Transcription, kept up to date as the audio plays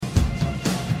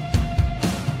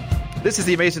This is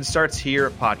the Amazing Starts Here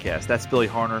podcast. That's Billy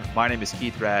Horner. My name is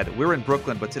Keith Rad. We're in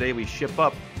Brooklyn, but today we ship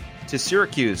up to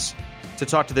Syracuse to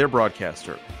talk to their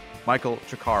broadcaster, Michael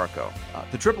Chikorico.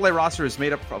 The AAA roster is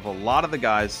made up of a lot of the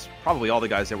guys, probably all the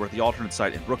guys that were at the alternate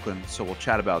site in Brooklyn, so we'll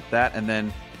chat about that. And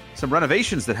then some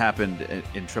renovations that happened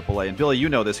in AAA. And Billy, you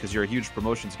know this because you're a huge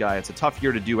promotions guy. It's a tough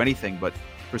year to do anything, but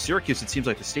for Syracuse, it seems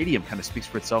like the stadium kind of speaks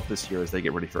for itself this year as they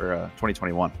get ready for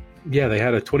 2021. Yeah, they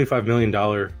had a $25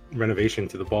 million renovation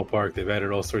to the ballpark. They've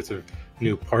added all sorts of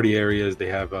new party areas. They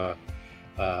have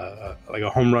like a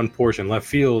home run portion, left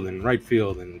field and right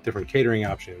field, and different catering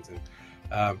options.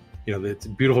 And it's a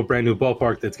beautiful brand new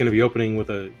ballpark that's going to be opening with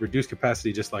a reduced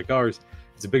capacity, just like ours.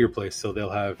 It's a bigger place, so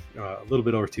they'll have a little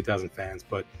bit over 2,000 fans.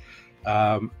 But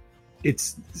it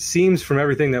seems from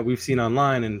everything that we've seen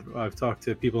online, and I've talked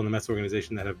to people in the Mets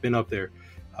organization that have been up there,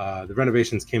 the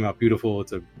renovations came out beautiful.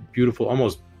 It's a beautiful,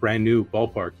 almost brand new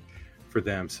ballpark for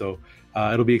them. So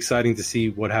it'll be exciting to see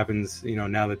what happens,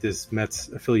 now that this Mets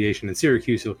affiliation in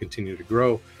Syracuse will continue to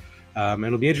grow. And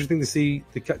it'll be interesting to see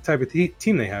the type of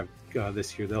team they have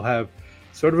this year. They'll have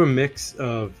sort of a mix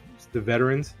of the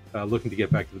veterans looking to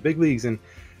get back to the big leagues and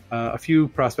a few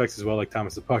prospects as well, like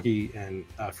Thomas Szapucki and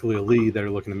Phileo Lee, that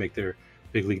are looking to make their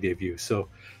big league debut. So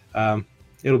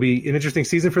it'll be an interesting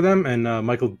season for them. And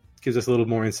Michael gives us a little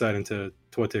more insight into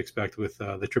what to expect with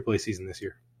the AAA season this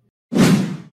year.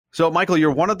 So, Michael,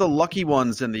 you're one of the lucky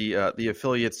ones in the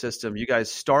affiliate system. You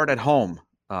guys start at home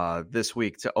this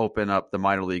week to open up the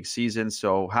minor league season.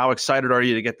 So how excited are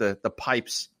you to get the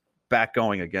pipes back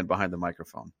going again behind the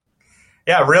microphone?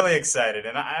 Yeah, really excited.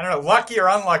 And I don't know, lucky or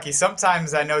unlucky,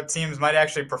 sometimes I know teams might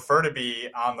actually prefer to be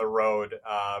on the road.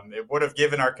 It would have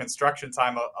given our construction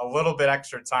time a little bit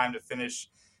extra time to finish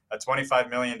a $25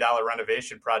 million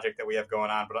renovation project that we have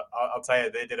going on. But I'll tell you,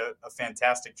 they did a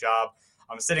fantastic job.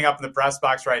 I'm sitting up in the press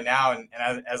box right now, and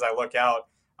as I look out,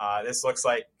 this looks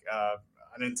like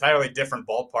an entirely different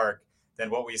ballpark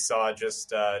than what we saw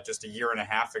just a year and a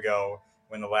half ago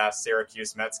when the last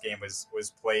Syracuse Mets game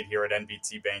was played here at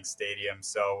NBT Bank Stadium.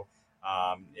 So,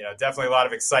 definitely a lot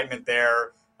of excitement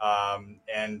there.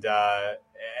 And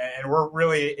we're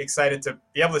really excited to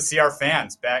be able to see our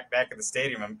fans back at the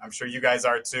stadium. I'm sure you guys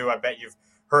are too. I bet you've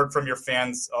heard from your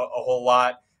fans a whole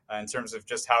lot in terms of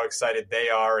just how excited they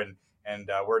are. And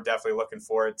we're definitely looking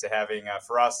forward to having,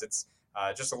 for us, it's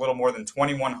just a little more than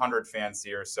 2,100 fans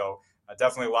here. So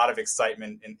definitely a lot of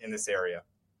excitement in this area.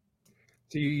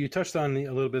 So you touched on a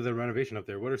little bit of the renovation up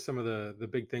there. What are some of the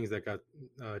big things that got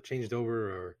changed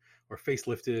over or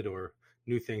facelifted, or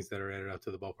new things that are added out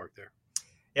to the ballpark there?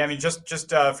 Yeah, I mean, just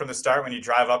from the start, when you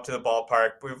drive up to the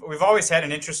ballpark, we've always had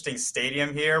an interesting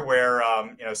stadium here where,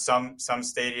 some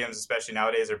stadiums, especially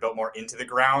nowadays, are built more into the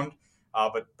ground.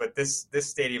 But this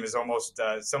stadium is almost,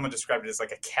 someone described it as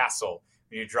like a castle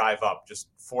when you drive up, just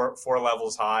four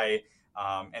levels high.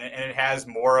 And it has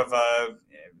more of a,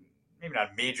 maybe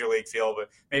not a major league feel, but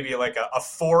maybe like a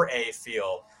 4A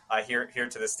feel here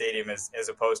to the stadium as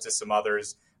opposed to some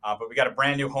others. But we got a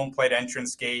brand new home plate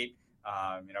entrance gate.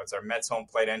 It's our Mets home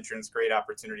plate entrance, great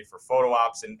opportunity for photo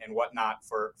ops and whatnot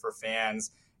for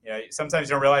fans. Sometimes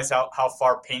you don't realize how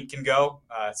far paint can go.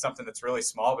 It's something that's really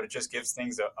small, but it just gives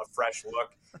things a fresh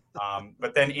look.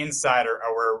 But then inside are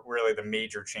where really the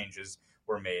major changes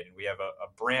were made. And we have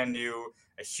a brand new,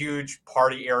 a huge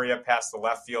party area past the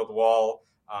left field wall,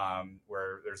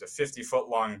 where there's a 50-foot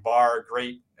long bar,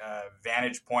 great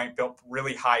vantage point, built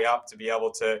really high up to be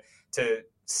able to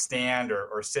stand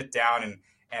or sit down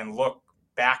and look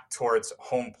back towards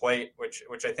home plate,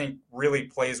 which I think really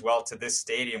plays well to this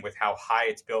stadium with how high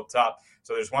it's built up.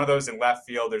 So there's one of those in left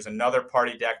field. There's another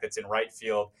party deck that's in right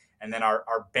field. And then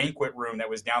our banquet room that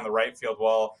was down the right field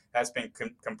wall, that's been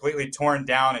completely torn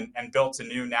down and built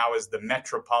anew now as the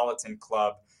Metropolitan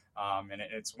Club. And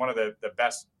it's one of the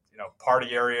best,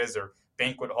 party areas or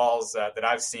banquet halls that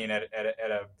I've seen at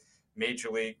a major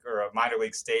league or a minor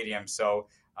league stadium. So,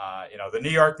 the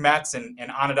New York Mets and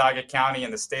Onondaga County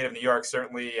and the state of New York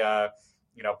certainly,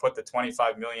 put the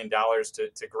 $25 million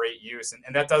to great use.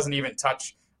 And that doesn't even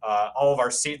touch all of our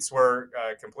seats were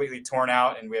completely torn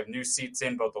out, and we have new seats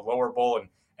in both the lower bowl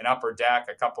and upper deck,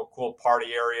 a couple of cool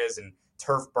party areas and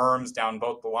turf berms down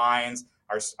both the lines.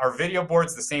 Our video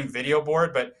board's the same video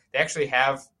board, but they actually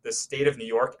have the state of New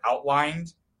York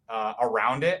outlined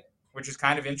around it, which is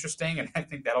kind of interesting, and I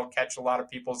think that'll catch a lot of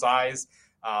people's eyes.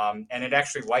 And it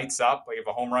actually lights up. Like if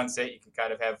a home run's hit, you can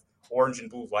kind of have orange and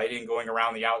blue lighting going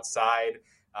around the outside.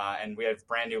 And we have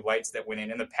brand new lights that went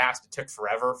in. In the past, it took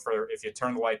forever if you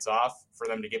turn the lights off for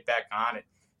them to get back on. It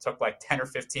took like 10 or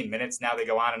 15 minutes. Now they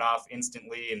go on and off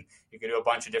instantly, and you can do a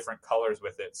bunch of different colors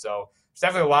with it. So there's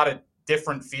definitely a lot of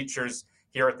different features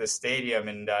here at the stadium.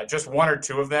 And just one or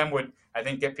two of them would, I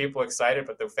think, get people excited.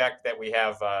 But the fact that we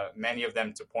have many of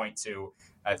them to point to,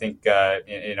 I think,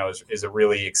 is a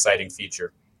really exciting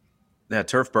feature. Yeah,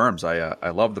 turf berms. I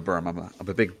love the berm. I'm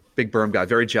a big berm guy.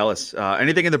 Very jealous.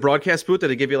 Anything in the broadcast booth? Did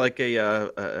they give you like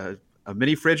a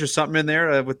mini fridge or something in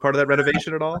there with part of that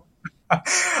renovation at all?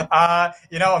 A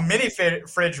mini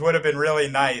fridge would have been really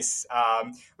nice.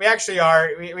 We actually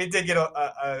we did get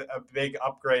a big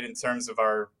upgrade in terms of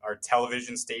our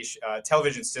television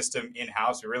system in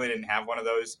house. We really didn't have one of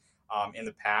those in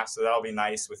the past, so that'll be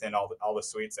nice within all the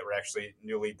suites that were actually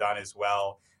newly done as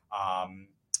well.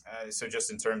 So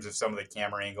just in terms of some of the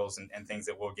camera angles and things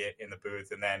that we'll get in the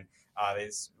booth, and then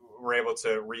we're able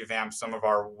to revamp some of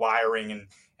our wiring and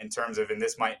in terms of, and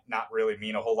this might not really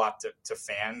mean a whole lot to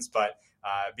fans, but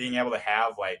being able to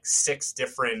have like 6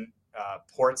 different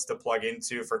ports to plug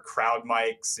into for crowd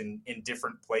mics in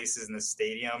different places in the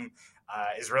stadium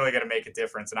is really going to make a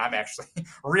difference. And I'm actually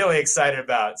really excited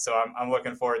about it. So I'm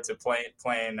looking forward to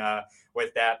playing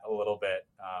with that a little bit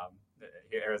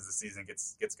here as the season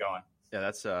gets going. Yeah,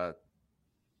 that's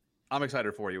I'm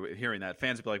excited for you hearing that.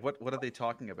 Fans will be like, what are they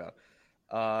talking about?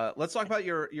 Let's talk about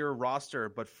your roster,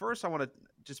 but first I want to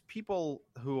just people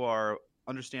who are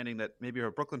understanding that maybe are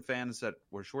Brooklyn fans that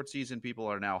were short season people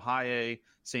are now high A,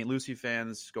 St. Lucie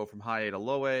fans go from high A to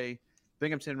low A,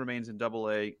 Binghamton remains in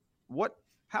double A.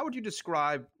 How would you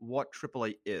describe what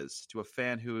AAA is to a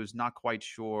fan who is not quite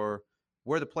sure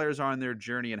where the players are in their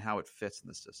journey and how it fits in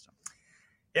the system?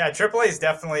 Yeah, AAA is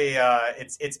definitely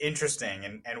it's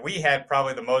interesting, and we had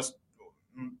probably the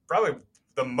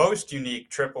most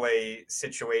unique AAA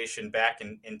situation back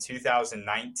in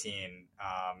 2019.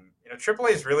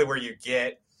 AAA is really where you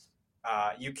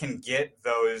can get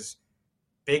those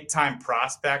big time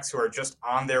prospects who are just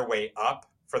on their way up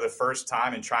for the first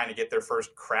time and trying to get their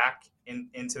first crack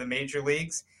into the major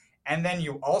leagues. And then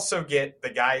you also get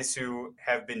the guys who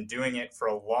have been doing it for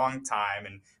a long time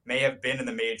and may have been in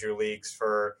the major leagues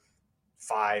for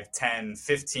 5, 10,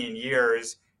 15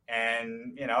 years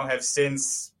and, have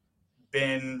since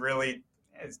been really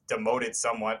demoted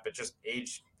somewhat, but just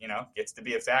age, gets to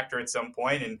be a factor at some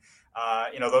point. And,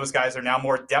 those guys are now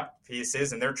more depth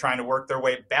pieces and they're trying to work their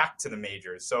way back to the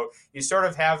majors. So you sort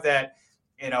of have that,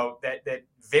 that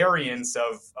variance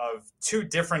of 2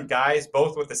 different guys,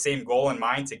 both with the same goal in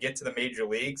mind to get to the major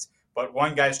leagues. But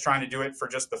one guy's trying to do it for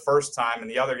just the first time and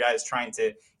the other guy's trying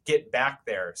to get back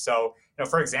there. So,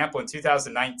 for example, in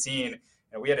 2019,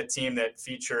 we had a team that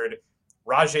featured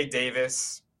Rajai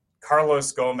Davis,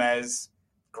 Carlos Gomez,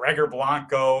 Gregor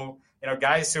Blanco,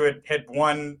 guys who had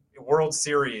won World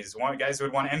Series, guys who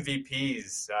had won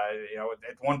MVPs.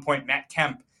 At one point, Matt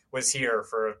Kemp was here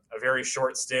for a very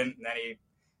short stint, and then he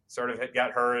sort of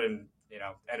got hurt and,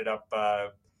 ended up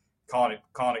calling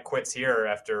it quits here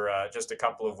after just a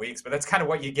couple of weeks. But that's kind of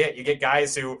what you get. You get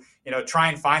guys who, try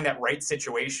and find that right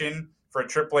situation for a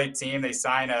AAA team. They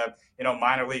sign a,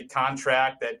 minor league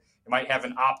contract that might have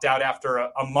an opt-out after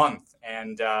a month.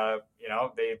 And,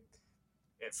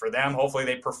 for them, hopefully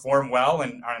they perform well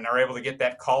and are able to get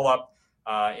that call up,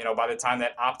 by the time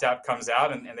that opt-out comes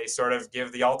out and they sort of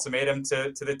give the ultimatum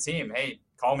to the team. Hey,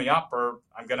 call me up or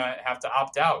I'm going to have to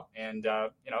opt out. And,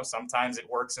 sometimes it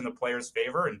works in the player's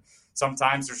favor and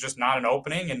sometimes there's just not an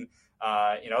opening and,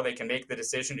 they can make the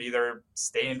decision to either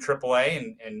stay in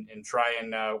AAA and try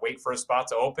and wait for a spot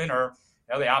to open or,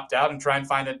 they opt out and try and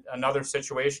find another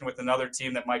situation with another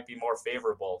team that might be more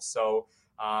favorable. So,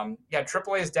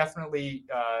 AAA is definitely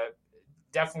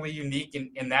unique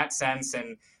in that sense.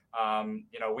 And,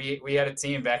 we had a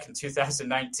team back in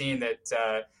 2019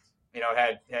 that,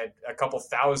 had a couple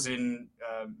thousand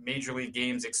major league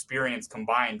games experience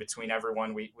combined between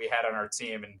everyone we had on our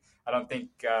team. And I don't think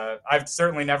I've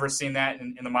certainly never seen that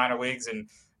in the minor leagues. And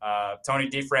Tony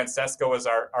DeFrancesco was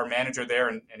our manager there.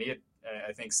 And he had,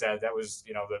 I think, said that was,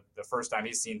 the first time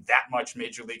he's seen that much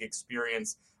major league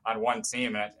experience on one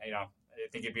team. And, I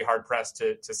think he'd be hard pressed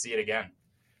to see it again.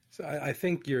 So I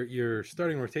think your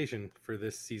starting rotation for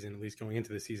this season, at least going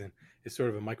into the season, is sort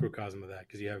of a microcosm of that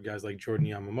because you have guys like Jordan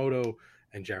Yamamoto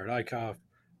and Jared Eichhoff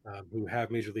who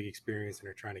have major league experience and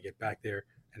are trying to get back there.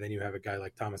 And then you have a guy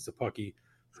like Thomas Szapucki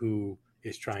who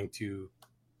is trying to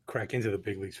crack into the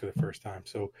big leagues for the first time.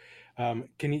 So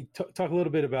can you talk a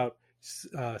little bit about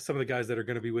some of the guys that are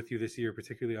going to be with you this year,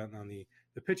 particularly on the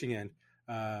pitching end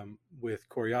with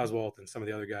Corey Oswalt and some of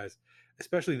the other guys,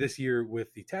 especially this year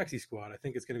with the taxi squad? I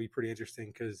think it's going to be pretty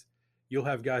interesting because you'll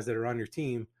have guys that are on your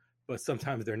team, but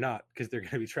sometimes they're not because they're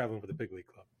going to be traveling with the big league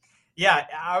club. Yeah,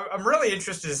 I'm really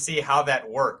interested to see how that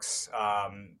works,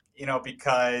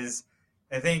 because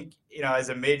I think, as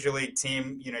a major league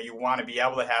team, you want to be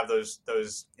able to have those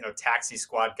taxi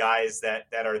squad guys that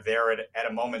are there at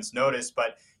a moment's notice,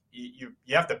 but you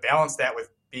have to balance that with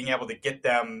being able to get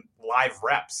them live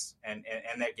reps and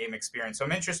that game experience. So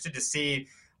I'm interested to see,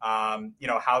 how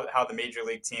the major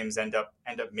league teams end up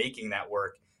making that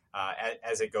work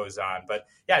as it goes on. But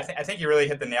yeah, I think you really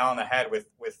hit the nail on the head with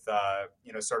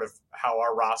sort of how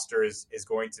our roster is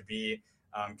going to be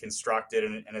constructed,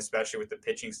 and especially with the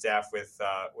pitching staff with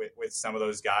some of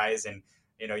those guys. And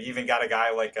you even got a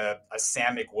guy like a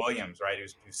Sam McWilliams, right,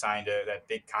 who signed that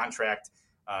big contract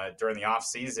during the off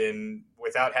season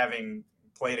without having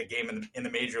played a game in the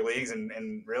major leagues,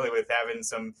 and really with having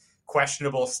some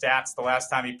questionable stats the last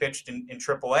time he pitched in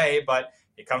AAA. But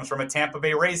he comes from a Tampa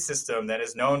Bay Rays system that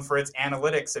is known for its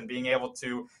analytics and being able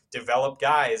to develop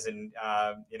guys. And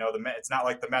it's not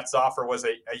like the Mets offer was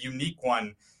a unique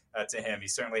one to him. He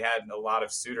certainly had a lot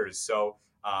of suitors. So,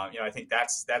 I think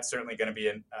that's certainly going to be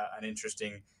an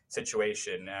interesting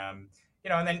situation. And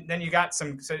then you got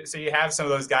so you have some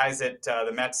of those guys that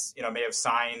the Mets, may have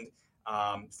signed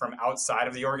from outside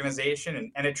of the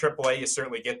organization. And at AAA, you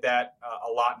certainly get that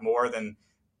a lot more than,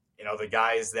 the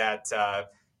guys that,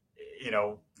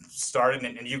 started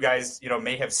and you guys,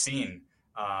 may have seen,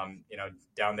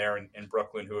 down there in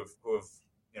Brooklyn who have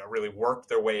really worked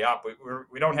their way up.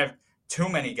 We don't have too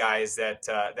many guys that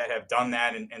have done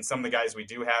that, and some of the guys we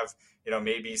do have,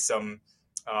 maybe some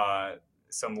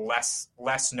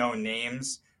less known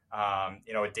names. A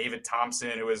David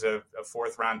Thompson, who was a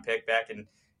 4th round pick back in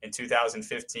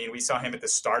 2015. We saw him at the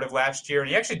start of last year, and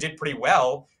he actually did pretty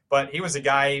well. But he was a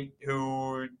guy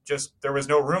who there was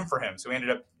no room for him, so he ended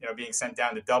up being sent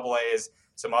down to AA as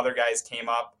some other guys came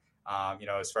up.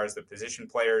 As far as the position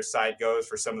player side goes,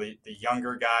 for some of the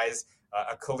younger guys,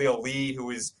 a Khalil Lee, who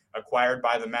was acquired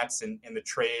by the Mets in the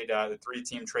trade, the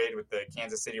 3-team trade with the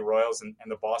Kansas City Royals and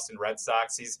the Boston Red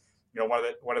Sox. He's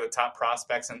one of the top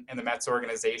prospects in the Mets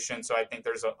organization. So I think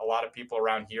there's a lot of people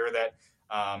around here that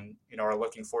are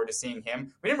looking forward to seeing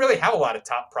him. We didn't really have a lot of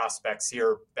top prospects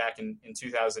here back in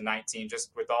 2019,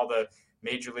 just with all the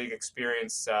major league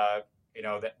experience,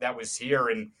 that was here.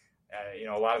 And,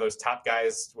 a lot of those top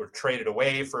guys were traded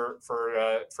away for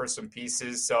some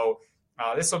pieces. So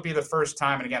this will be the first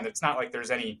time. And again, it's not like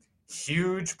there's any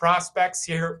huge prospects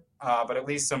here, but at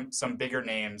least some bigger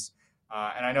names.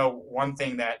 And I know one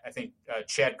thing that I think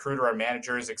Chad Kruger, our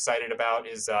manager, is excited about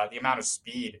is the amount of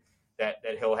speed that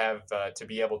he'll have to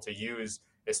be able to use,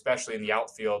 especially in the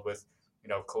outfield with,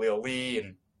 Khalil Lee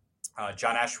and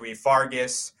John-Ashwi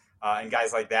Fargas and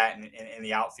guys like that in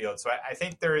the outfield. So I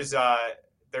think there's a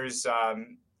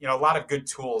lot of good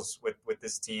tools with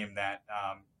this team that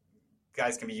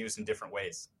guys can be used in different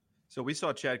ways. So we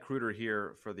saw Chad Kruger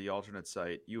here for the alternate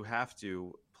site. You have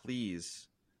to please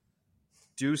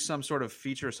do some sort of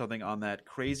feature or something on that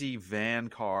crazy van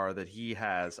car that he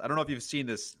has. I don't know if you've seen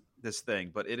this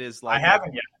thing, but it is like I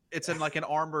haven't yet. It's in like an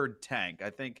armored tank. I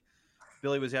think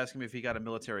Billy was asking me if he got a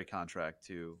military contract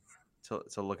to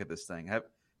look at this thing.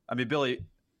 Billy,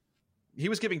 he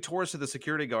was giving tours to the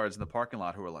security guards in the parking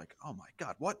lot who were like, "Oh my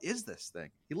God, what is this thing?"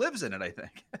 He lives in it, I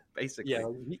think, basically. Yeah,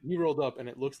 he rolled up and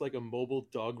it looks like a mobile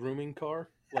dog grooming car.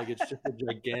 Like it's just a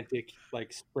gigantic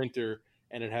like Sprinter,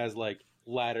 and it has like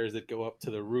ladders that go up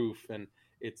to the roof, and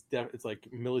it's like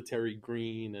military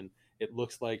green, and it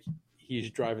looks like he's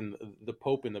driving the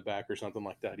Pope in the back or something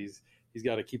like that. He's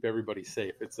got to keep everybody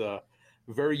safe. It's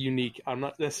very unique. I'm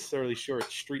not necessarily sure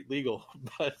it's street legal,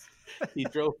 but he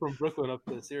drove from Brooklyn up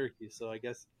to Syracuse, so I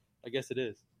guess it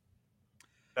is.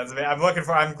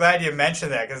 I'm glad you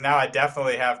mentioned that, because now I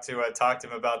definitely have to talk to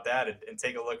him about that and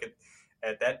take a look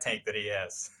at that tank that he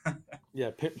has. Yeah,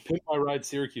 Pimp My Ride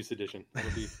Syracuse edition.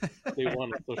 That'll be day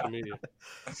one on social media.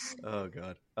 Oh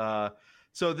God.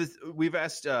 So we've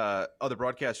asked other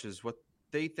broadcasters what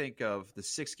they think of the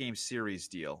 6-game series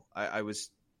deal. I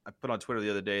put on Twitter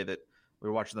the other day that we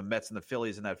were watching the Mets and the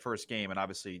Phillies in that first game, and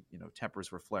obviously,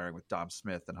 tempers were flaring with Dom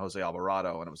Smith and Jose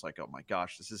Alvarado, and it was like, oh my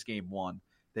gosh, this is game 1.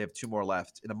 They have 2 more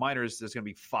left. In the minors, there's going to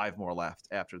be 5 more left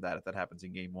after that if that happens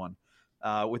in game 1.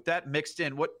 With that mixed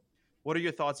in, what are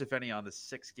your thoughts, if any, on the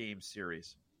 6-game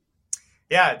series?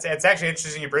 Yeah, it's actually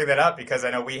interesting you bring that up, because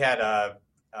I know we had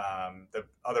the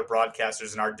other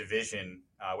broadcasters in our division,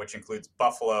 which includes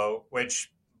Buffalo,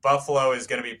 which Buffalo is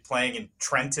going to be playing in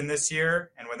Trenton this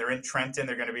year. And when they're in Trenton,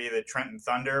 they're going to be the Trenton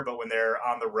Thunder. But when they're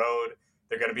on the road,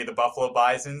 they're going to be the Buffalo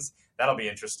Bisons. That'll be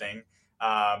interesting.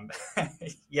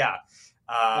 Yeah.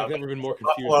 I've never been more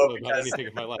confused about anything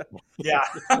in my life. Yeah,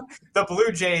 the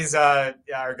Blue Jays are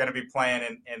going to be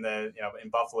playing in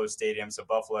Buffalo Stadium, so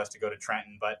Buffalo has to go to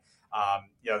Trenton. But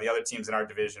the other teams in our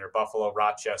division are Buffalo,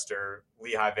 Rochester,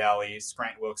 Lehigh Valley,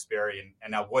 Scranton, Wilkes-Barre,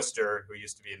 and now Worcester, who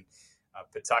used to be in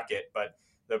Pawtucket. But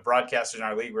the broadcasters in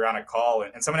our league were on a call,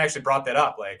 and someone actually brought that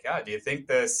up. Like, do you think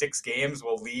the 6 games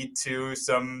will lead to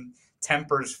some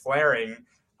tempers flaring?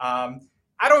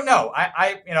 I don't know.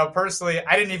 I personally,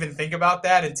 I didn't even think about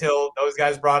that until those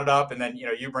guys brought it up, and then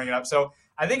you bring it up. So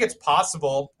I think it's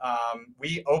possible.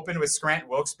 We opened with Scranton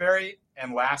Wilkes-Barre,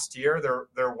 and last year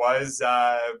there was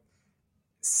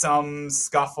some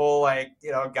scuffle. Like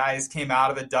guys came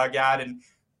out of the dugout, and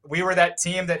we were that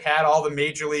team that had all the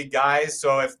major league guys.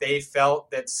 So if they felt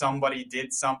that somebody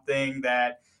did something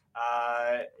that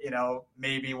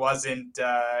maybe wasn't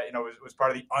was part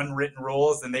of the unwritten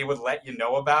rules, then they would let you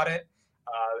know about it.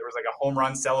 There was like a home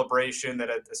run celebration that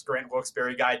a Scranton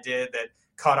Wilkes-Barre guy did that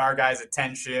caught our guy's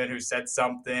attention, who said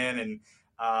something, and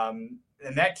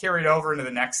that carried over into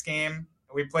the next game.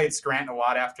 We played Scranton a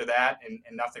lot after that, and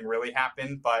nothing really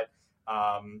happened. But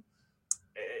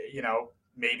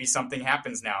maybe something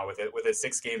happens now with a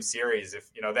 6-game series. If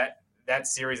that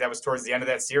series, that was towards the end of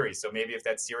that series, so maybe if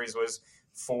that series was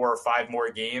 4 or 5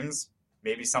 more games,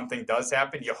 maybe something does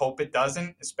happen. You hope it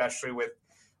doesn't, especially with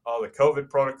all the COVID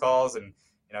protocols and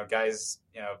guys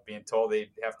being told they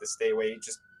have to stay away,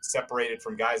 just separated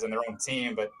from guys on their own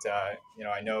team. But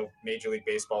I know Major League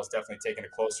Baseball is definitely taking a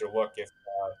closer look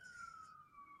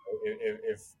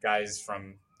if guys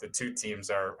from the 2 teams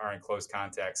are in close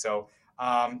contact. So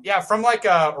from like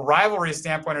a rivalry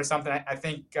standpoint or something, I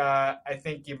think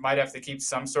you might have to keep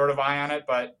some sort of eye on it.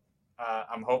 But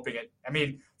I'm hoping it. I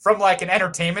mean, from like an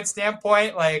entertainment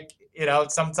standpoint, like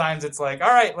sometimes it's like,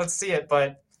 all right, let's see it,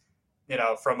 but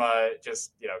from a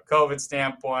just COVID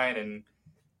standpoint and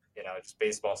just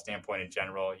baseball standpoint in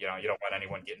general, you don't want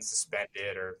anyone getting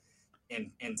suspended or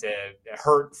into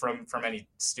hurt from any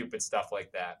stupid stuff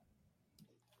like that.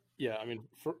 Yeah, I mean,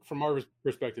 from our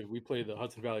perspective, we played the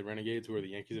Hudson Valley Renegades, who are the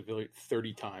Yankees affiliate,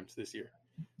 30 times this year.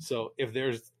 So if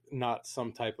there's not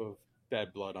some type of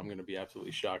bad blood, I'm going to be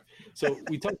absolutely shocked. So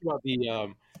we talked about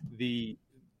the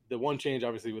one change,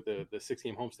 obviously, with the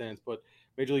 6-game homestands, but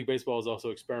Major League Baseball is also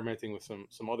experimenting with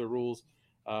some other rules.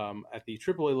 At the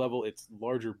AAA level, it's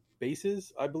larger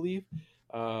bases, I believe.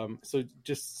 So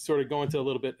just sort of go into a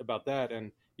little bit about that.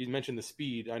 And you mentioned the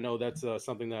speed. I know that's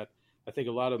something that I think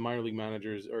a lot of minor league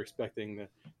managers are expecting.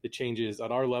 The changes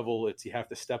at our level, it's you have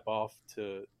to step off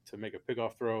to make a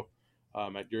pickoff throw.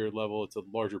 At your level, it's a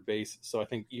larger base. So I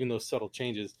think even those subtle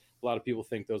changes, a lot of people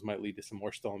think those might lead to some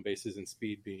more stolen bases and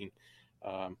speed being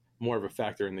more of a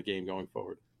factor in the game going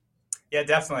forward. Yeah,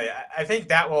 definitely. I think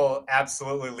that will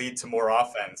absolutely lead to more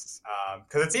offense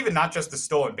because it's even not just the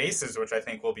stolen bases, which I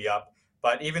think will be up,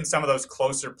 but even some of those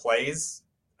closer plays,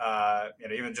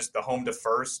 even just the home to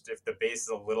first, if the base is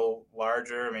a little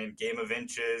larger. I mean, game of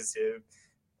inches,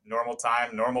 normal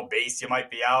time, normal base, you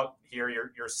might be out. Here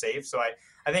you're safe. So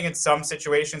I think in some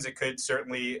situations it could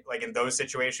certainly, like in those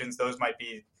situations, those might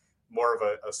be more of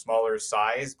a smaller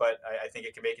size, but I think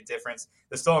it can make a difference.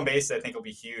 The stolen bases, I think, will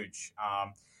be huge.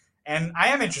 And I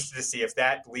am interested to see if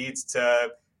that leads to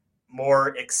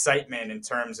more excitement in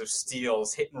terms of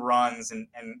steals, hit and runs, and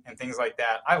things like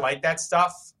that. I like that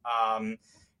stuff.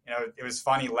 It was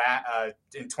funny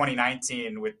in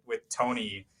 2019 with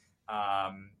Tony.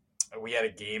 We had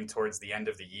a game towards the end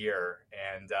of the year,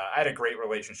 and I had a great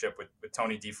relationship with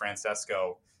Tony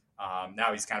DeFrancesco.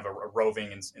 Now he's kind of a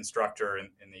roving instructor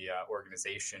in the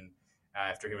organization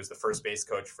after he was the first base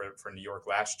coach for New York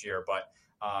last year. But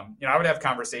I would have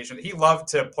conversations. He loved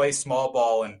to play small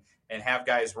ball and have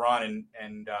guys run.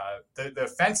 And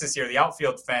the fences here, the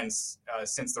outfield fence,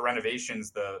 since the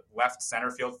renovations, the left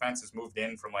center field fence has moved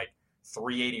in from like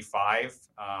 385.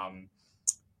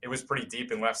 It was pretty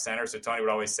deep in left center. So Tony would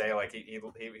always say like he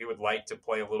would like to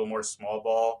play a little more small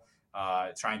ball,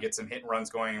 try and get some hit and runs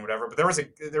going and whatever. But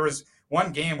there was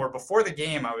one game where before the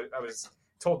game, I was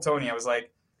told Tony, I was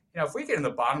like, if we get in the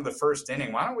bottom of the first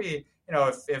inning, why don't we,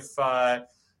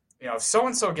 if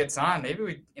so-and-so gets on, maybe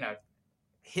we,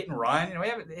 hit and run.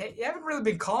 You haven't really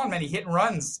been calling many hit and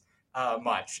runs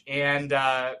much. And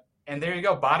there you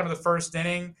go, bottom of the first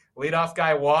inning, leadoff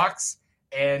guy walks,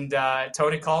 and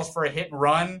Tony calls for a hit and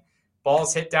run.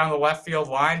 Ball's hit down the left field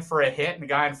line for a hit, and the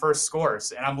guy in first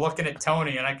scores. And I'm looking at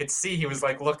Tony, and I could see he was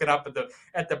like looking up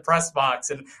at the press box.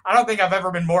 And I don't think I've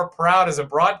ever been more proud as a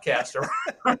broadcaster.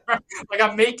 Like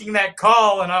I'm making that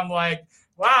call, and I'm like,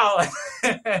 wow.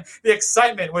 The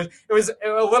excitement was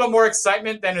a little more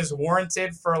excitement than is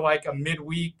warranted for like a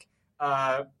midweek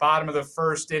bottom of the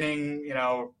first inning,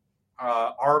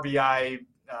 RBI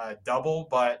double,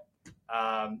 but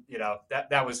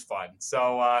that was fun.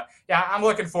 So I'm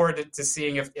looking forward to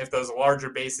seeing if those larger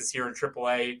bases here in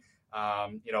AAA,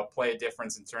 play a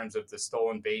difference in terms of the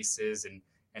stolen bases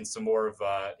and some more of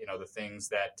the things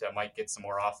that might get some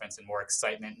more offense and more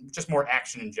excitement, just more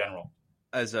action in general.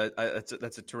 That's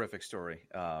a terrific story.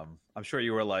 I'm sure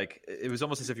you were like, it was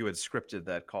almost as if you had scripted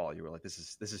that call. You were like,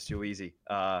 this is too easy.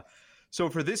 So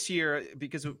for this year,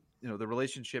 because the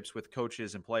relationships with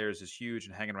coaches and players is huge,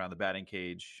 and hanging around the batting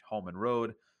cage, home and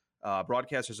road,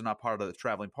 broadcasters are not part of the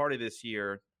traveling party this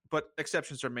year, but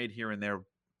exceptions are made here and there.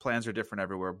 Plans are different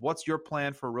everywhere. What's your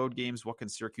plan for road games? What can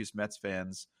Syracuse Mets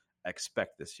fans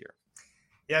expect this year?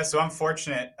 Yeah, so I'm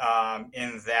fortunate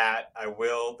in that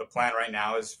the plan right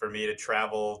now is for me to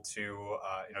travel to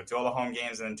all the home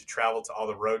games and then to travel to all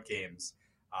the road games.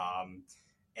 I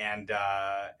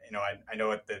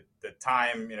know at the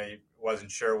time, you wasn't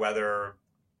sure whether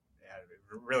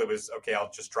it really was okay.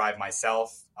 I'll just drive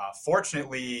myself.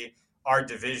 Fortunately, our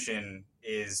division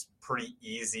is pretty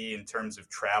easy in terms of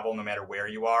travel, no matter where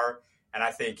you are. And I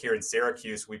think here in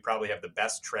Syracuse, we probably have the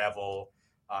best travel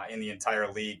in the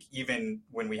entire league, even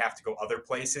when we have to go other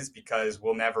places, because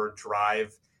we'll never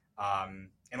drive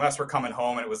unless we're coming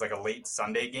home and it was like a late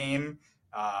Sunday game.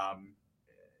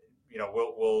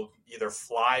 We'll either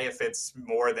fly if it's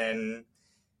more than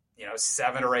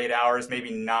 7 or 8 hours,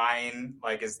 maybe 9,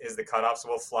 like is the cutoff. So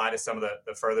we'll fly to some of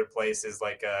the further places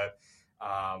like a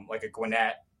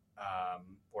Gwinnett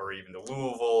or even to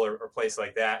Louisville or place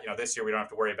like that. This year we don't have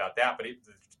to worry about that, but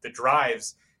the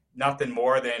drives, nothing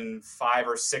more than 5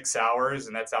 or 6 hours,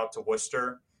 and that's out to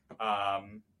Worcester.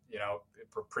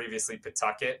 Previously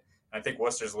Pawtucket. And I think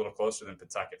Worcester's a little closer than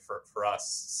Pawtucket for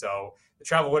us. So the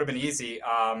travel would have been easy.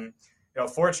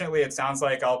 Fortunately, it sounds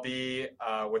like I'll be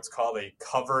what's called a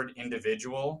covered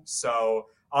individual. So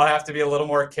I'll have to be a little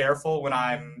more careful when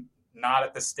I'm not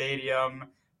at the stadium.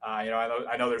 I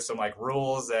know there's some like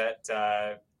rules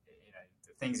that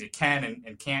things you can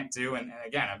and can't do. And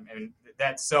again,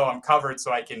 that's so I'm covered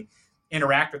so I can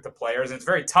interact with the players. And it's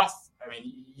very tough. I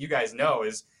mean, you guys know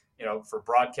for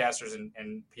broadcasters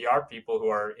and PR people who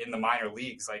are in the minor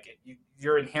leagues, like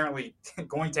you're inherently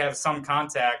going to have some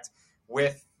contact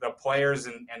with the players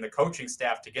and the coaching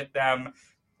staff to get them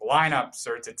lineups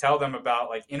or to tell them about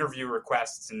like interview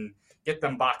requests and get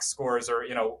them box scores or,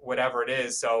 whatever it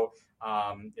is. So,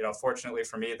 fortunately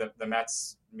for me, the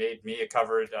Mets made me a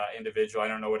covered individual. I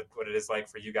don't know what it is like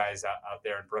for you guys out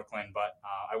there in Brooklyn, but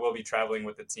I will be traveling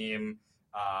with the team,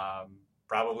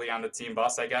 probably on the team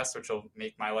bus, I guess, which will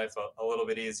make my life a little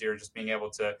bit easier, just being able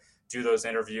to do those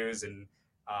interviews and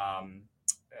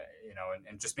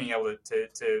just being able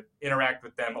to interact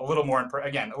with them a little more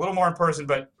in person,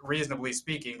 but reasonably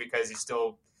speaking, because you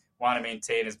still want to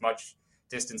maintain as much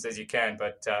distance as you can.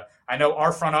 But I know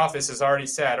our front office has already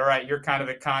said, all right, you're kind of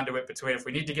the conduit between, if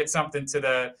we need to get something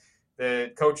to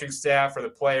the coaching staff or the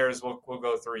players, we'll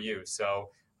go through you. So,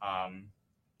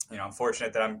 I'm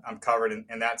fortunate that I'm covered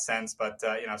in that sense, but,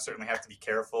 I certainly have to be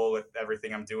careful with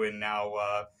everything I'm doing now,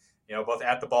 both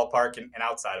at the ballpark and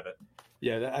outside of it.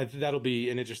 Yeah, that'll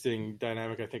be an interesting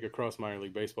dynamic, I think, across minor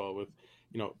league baseball with,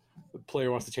 the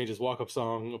player wants to change his walk-up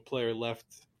song, a player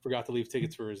forgot to leave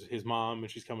tickets for his mom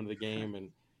and she's coming to the game. And,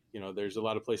 there's a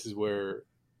lot of places where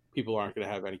people aren't going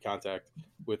to have any contact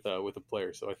with a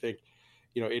player. So I think,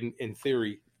 in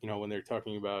theory, when they're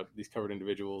talking about these covered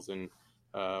individuals and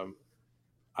I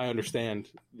understand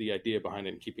the idea behind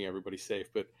it and keeping everybody safe,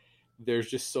 but there's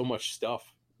just so much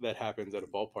stuff that happens at a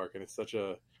ballpark and it's such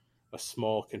a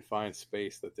small confined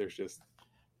space that there's just,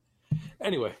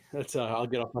 anyway, that's I'll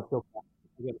get off my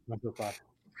soapbox.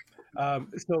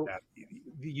 So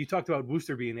you talked about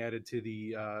Worcester being added to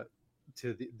the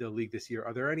league this year.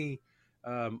 Are there any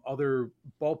other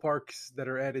ballparks that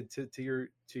are added to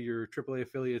your AAA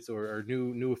affiliates or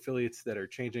new affiliates that are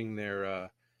changing their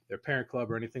parent club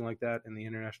or anything like that in the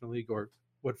International League, or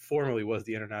what formerly was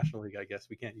the International League? I guess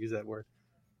we can't use that word.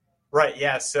 Right.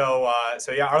 Yeah. So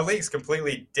our league's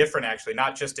completely different, actually,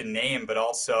 not just in name, but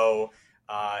also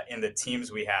in the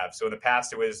teams we have. So in the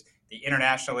past, it was the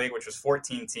International League, which was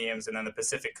 14 teams, and then the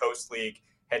Pacific Coast League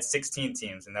had 16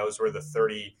 teams, and those were the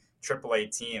 30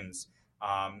 AAA teams.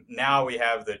 Now we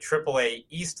have the AAA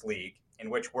East League, in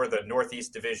which we're the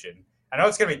Northeast Division. I know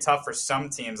it's going to be tough for some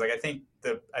teams. Like I think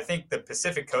the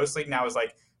Pacific Coast League now is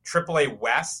like AAA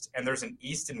West, and there's an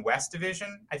East and West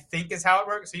Division, I think is how it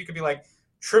works. So you could be like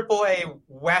AAA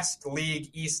West League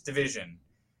East Division.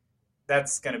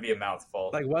 that's going to be a mouthful.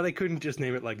 Like, why they couldn't just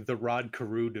name it like the Rod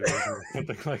Carew division or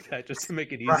something like that, just to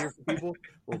make it easier for people,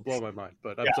 will blow my mind.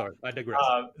 But I'm sorry, I digress.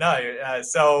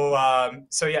 So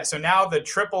now the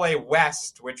AAA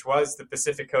West, which was the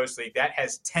Pacific Coast League, that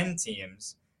has 10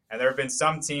 teams, and there have been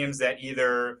some teams that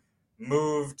either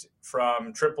moved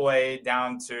from AAA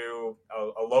down to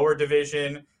a lower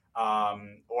division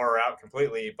or out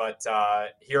completely. But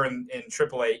here in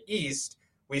AAA East,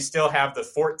 we still have the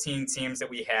 14 teams that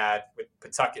we had, with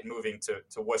Pawtucket moving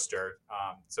to Worcester.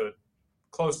 So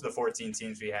close to the 14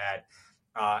 teams we had.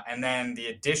 And then the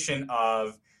addition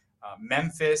of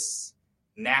Memphis,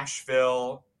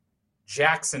 Nashville,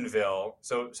 Jacksonville.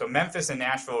 So Memphis and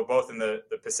Nashville are both in the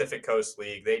Pacific Coast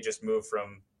League. They just moved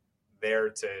from there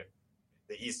to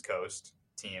the East Coast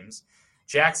teams.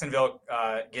 Jacksonville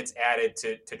gets added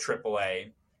to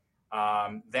AAA.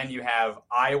 Then you have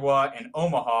Iowa and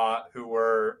Omaha, who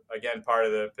were, again, part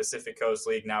of the Pacific Coast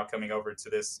League, now coming over to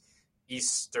this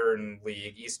Eastern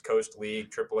League, East Coast League,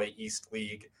 AAA East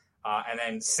League. And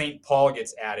then St. Paul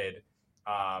gets added,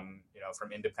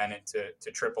 from independent to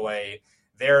AAA.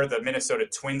 They're the Minnesota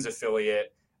Twins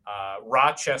affiliate.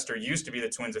 Rochester used to be the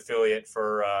Twins affiliate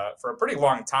for a pretty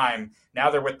long time. Now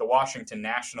they're with the Washington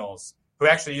Nationals, who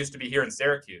actually used to be here in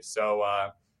Syracuse. So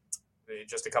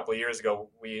just a couple of years ago,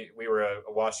 we were a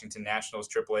Washington Nationals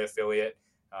AAA affiliate.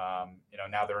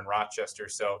 Now they're in Rochester.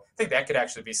 So I think that could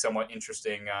actually be somewhat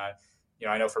interesting.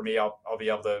 I know for me, I'll be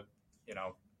able to,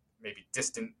 maybe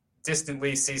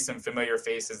distantly see some familiar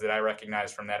faces that I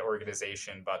recognize from that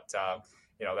organization. But,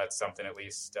 that's something at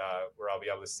least where I'll be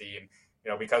able to see.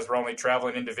 And, because we're only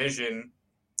traveling in division,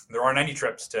 there aren't any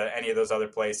trips to any of those other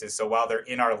places. So while they're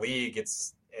in our league,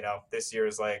 it's, this year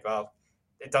is like, well,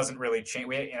 it doesn't really change.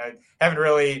 We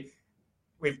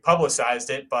we've publicized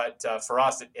it, but for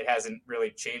us, it hasn't really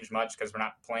changed much because we're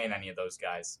not playing any of those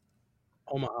guys.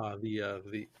 Omaha,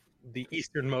 the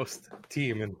easternmost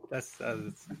team, and that's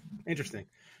interesting.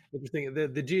 Interesting.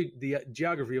 The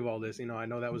geography of all this, I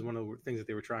know that was one of the things that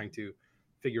they were trying to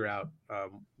figure out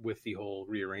with the whole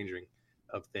rearranging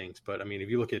of things. But I mean, if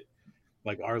you look at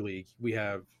like our league, we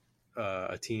have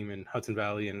a team in Hudson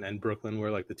Valley and Brooklyn.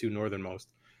 We're like the two northernmost.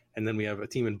 And then we have a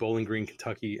team in Bowling Green,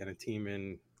 Kentucky, and a team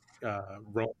in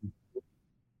Rome.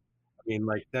 I mean,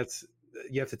 like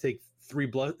you have to take three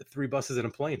buses and a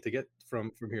plane to get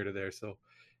from here to there. So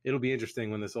it'll be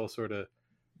interesting when this all sort of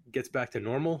gets back to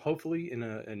normal, hopefully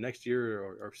in next year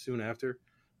or soon after,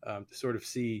 to sort of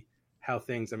see how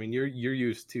things. I mean, you're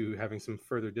used to having some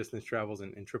further distance travels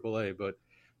in AAA, but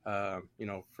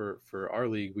for our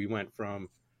league, we went from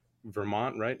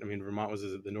Vermont, right? I mean, Vermont was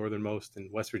the northernmost,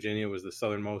 and West Virginia was the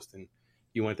southernmost, and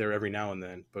you went there every now and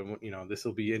then. But this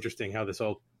will be interesting how this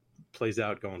all plays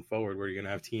out going forward, where you're going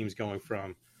to have teams going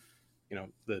from,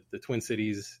 the Twin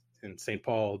Cities and St.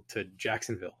 Paul to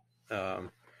Jacksonville.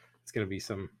 It's going to be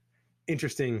some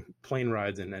interesting plane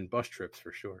rides and bus trips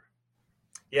for sure.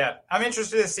 Yeah, I'm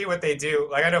interested to see what they do.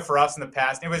 Like, I know for us in the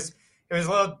past, it was a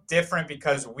little different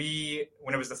because when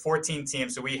it was the 14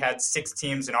 teams, so we had 6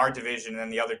 teams in our division, and then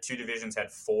the other 2 divisions had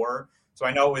 4. So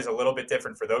I know it was a little bit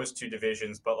different for those 2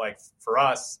 divisions, but like for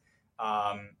us,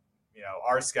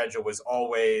 our schedule was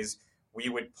always, we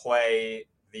would play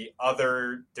the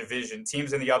other division,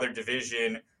 teams in the other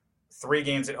division, 3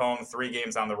 games at home, 3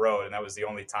 games on the road, and that was the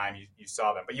only time you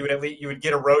saw them. But you would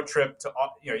get a road trip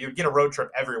you would get a road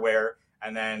trip everywhere,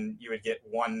 and then you would get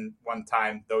one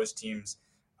time those teams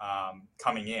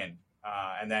coming in.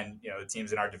 And then, the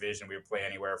teams in our division, we would play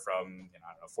anywhere from,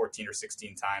 14 or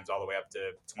 16 times all the way up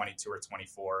to 22 or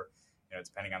 24,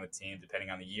 depending on the team, depending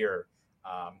on the year.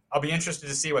 I'll be interested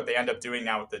to see what they end up doing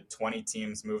now with the 20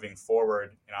 teams moving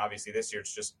forward. Obviously this year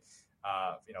it's just,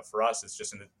 for us, it's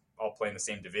just all playing the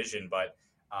same division. But,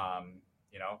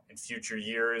 in future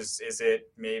years, is it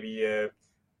maybe a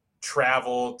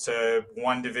travel to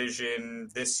one division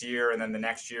this year, and then the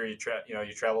next year you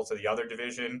travel to the other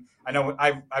division? I know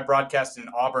I broadcast in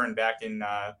Auburn back in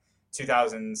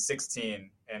 2016,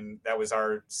 and that was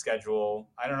our schedule.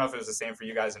 I don't know if it was the same for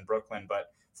you guys in Brooklyn,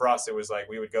 but for us it was like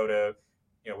we would go to,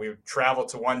 we would travel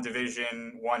to one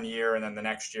division one year, and then the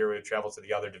next year we would travel to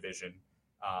the other division.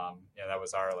 That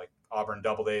was our like Auburn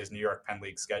Double Days, New York Penn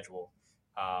League schedule.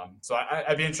 So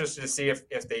I'd be interested to see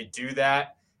if they do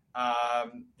that.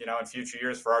 In future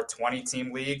years for our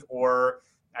 20-team league, or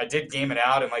I did game it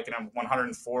out in like in a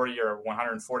 140 or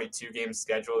 142 game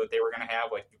schedule that they were going to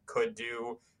have. Like, you could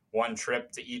do one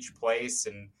trip to each place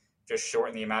and just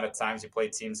shorten the amount of times you play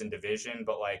teams in division.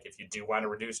 But like, if you do want to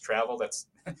reduce travel, that's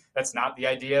not the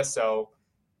idea. So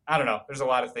I don't know. There's a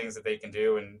lot of things that they can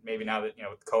do, and maybe now that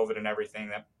with COVID and everything,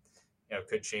 that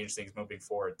could change things moving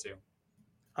forward too.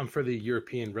 I'm for the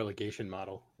European relegation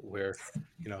model where,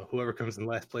 whoever comes in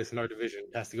last place in our division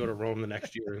has to go to Rome the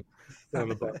next year and sit on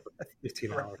the bus for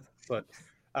 15 hours. But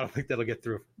I don't think that'll get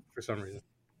through for some reason.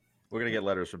 We're going to get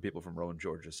letters from people from Rowan,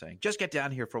 Georgia saying, just get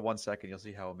down here for 1 second. You'll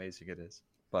see how amazing it is.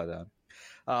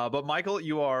 But Michael,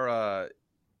 you're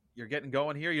getting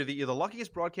going here. You're the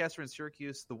luckiest broadcaster in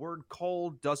Syracuse. The word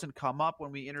cold doesn't come up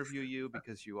when we interview you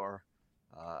because you are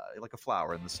like a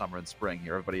flower in the summer and spring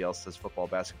here. Everybody else does football,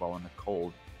 basketball in the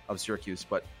cold of Syracuse.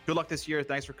 But good luck this year.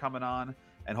 Thanks for coming on.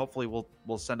 And hopefully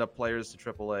we'll send up players to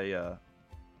AAA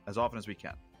as often as we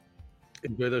can.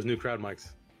 Enjoy those new crowd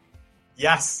mics.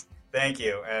 Yes. Thank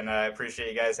you, and I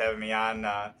appreciate you guys having me on.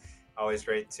 Always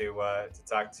great to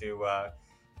talk to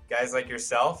guys like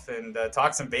yourself and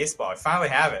talk some baseball. I finally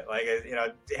have it.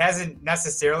 It hasn't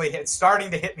necessarily it's starting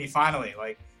to hit me finally.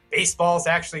 Like, baseball's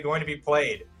actually going to be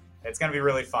played. It's going to be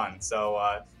really fun. So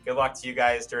good luck to you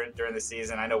guys during the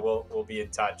season. I know we'll be in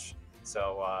touch.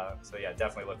 So yeah,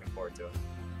 definitely looking forward to it.